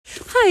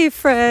Hi,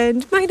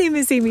 friend. My name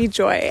is Amy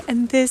Joy,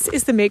 and this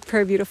is the Make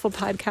Prayer Beautiful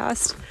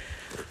podcast.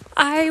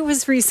 I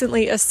was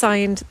recently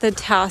assigned the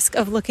task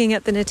of looking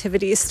at the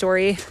Nativity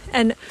story,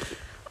 and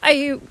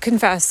I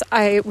confess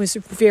I was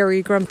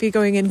very grumpy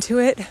going into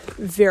it,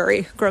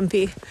 very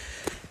grumpy.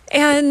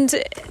 And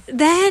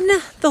then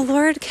the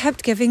Lord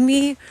kept giving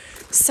me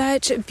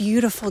such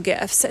beautiful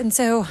gifts, and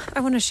so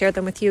I want to share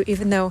them with you,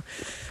 even though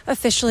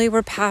officially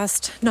we're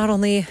past not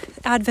only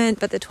Advent,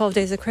 but the 12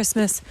 days of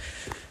Christmas.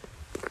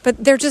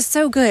 But they're just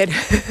so good.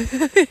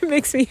 It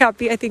makes me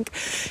happy. I think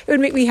it would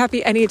make me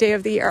happy any day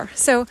of the year.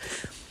 So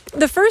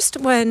the first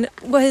one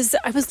was,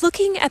 I was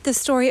looking at the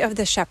story of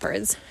the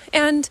shepherds,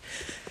 and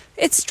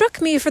it struck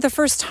me for the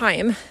first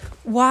time,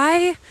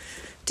 why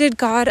did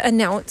God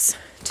announce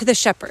to the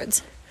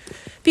shepherds?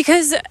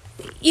 Because,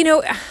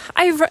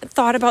 I've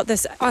thought about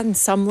this on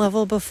some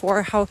level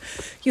before, how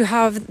you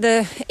have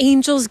the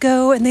angels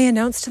go and they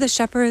announce to the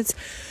shepherds,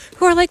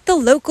 who are like the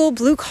local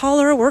blue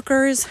collar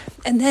workers.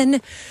 And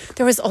then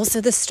there was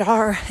also the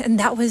star, and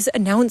that was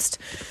announced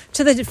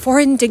to the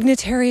foreign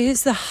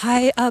dignitaries, the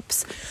high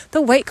ups,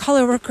 the white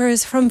collar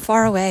workers from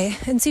far away.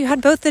 And so you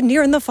had both the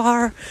near and the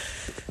far,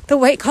 the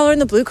white collar and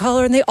the blue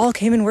collar, and they all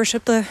came and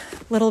worshiped the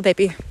little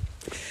baby.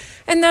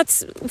 And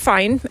that's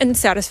fine and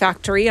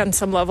satisfactory on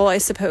some level, I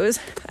suppose.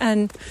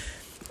 And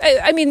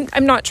I mean,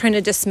 I'm not trying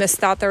to dismiss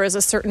that. There is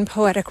a certain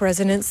poetic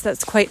resonance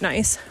that's quite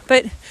nice.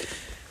 But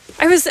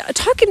I was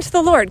talking to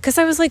the Lord because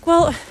I was like,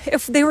 well,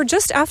 if they were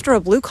just after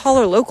a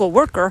blue-collar local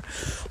worker,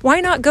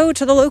 why not go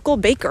to the local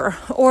baker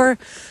or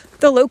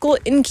the local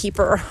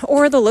innkeeper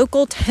or the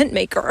local tent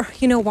maker?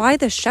 Why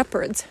the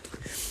shepherds?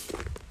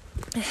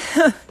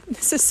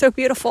 This is so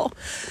beautiful.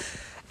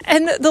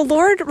 And the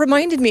Lord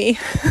reminded me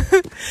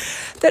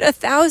that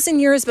 1,000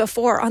 years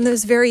before, on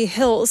those very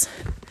hills,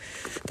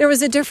 there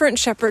was a different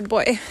shepherd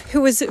boy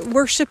who was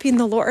worshiping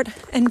the Lord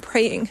and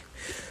praying.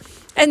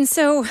 And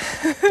so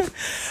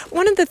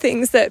one of the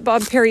things that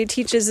Bob Perry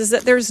teaches is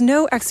that there's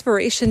no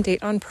expiration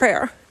date on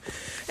prayer,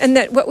 and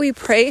that what we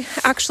pray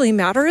actually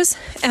matters,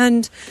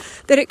 and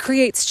that it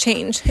creates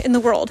change in the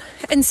world.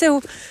 And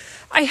so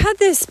I had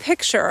this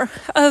picture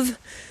of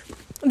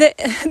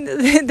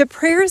the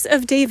prayers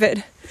of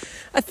David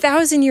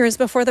 1,000 years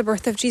before the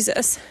birth of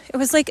Jesus. It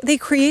was like they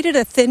created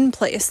a thin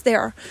place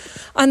there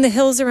on the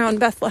hills around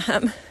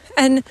Bethlehem.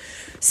 And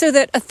so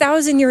that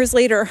 1,000 years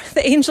later,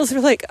 the angels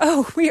were like,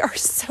 oh, we are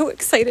so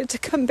excited to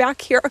come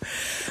back here.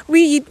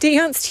 We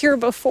danced here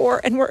before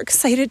and we're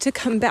excited to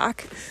come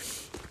back.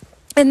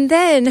 And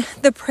then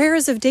the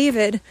prayers of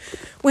David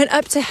went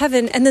up to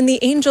heaven, and then the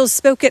angels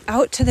spoke it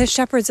out to the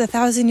shepherds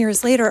 1,000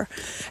 years later.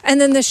 And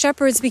then the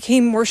shepherds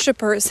became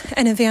worshipers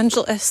and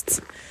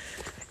evangelists.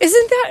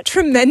 Isn't that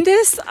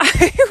tremendous?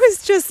 I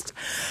was just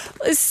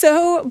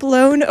so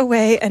blown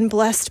away and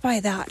blessed by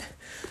that.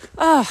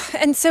 Oh,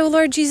 and so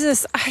Lord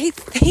Jesus, I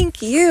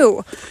thank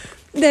you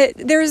that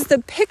there's the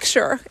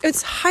picture,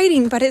 it's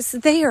hiding, but it's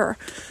there,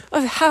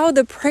 of how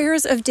the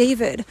prayers of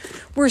David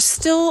were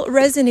still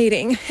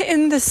resonating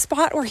in the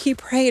spot where he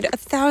prayed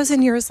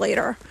 1,000 years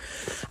later.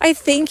 I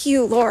thank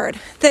you, Lord,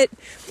 that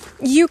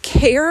you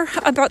care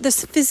about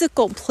this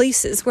physical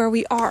places where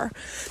we are,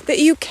 that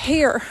you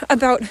care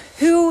about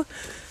who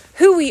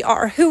we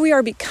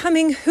are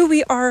becoming, who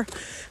we are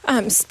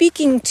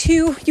speaking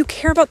to. You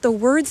care about the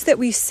words that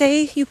we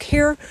say. You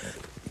care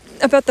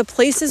about the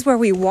places where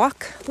we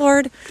walk,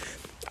 Lord.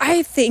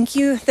 I thank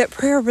you that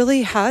prayer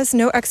really has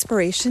no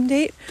expiration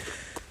date.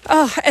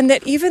 And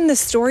that even the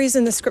stories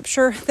in the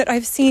scripture that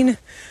I've seen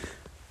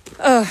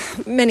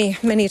many,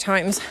 many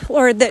times,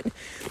 Lord, that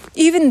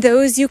even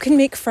those you can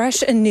make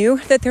fresh and new,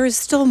 that there is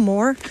still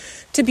more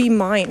to be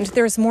mined.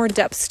 There's more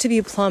depths to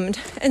be plumbed.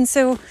 And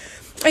so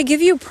I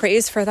give you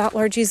praise for that,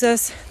 Lord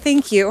Jesus.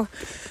 Thank you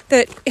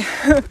that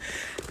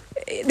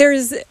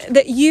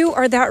that you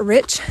are that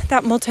rich,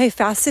 that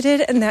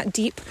multifaceted, and that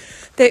deep,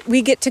 that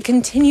we get to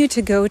continue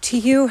to go to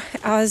you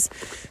as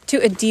to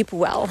a deep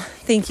well.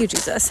 Thank you,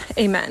 Jesus.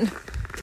 Amen.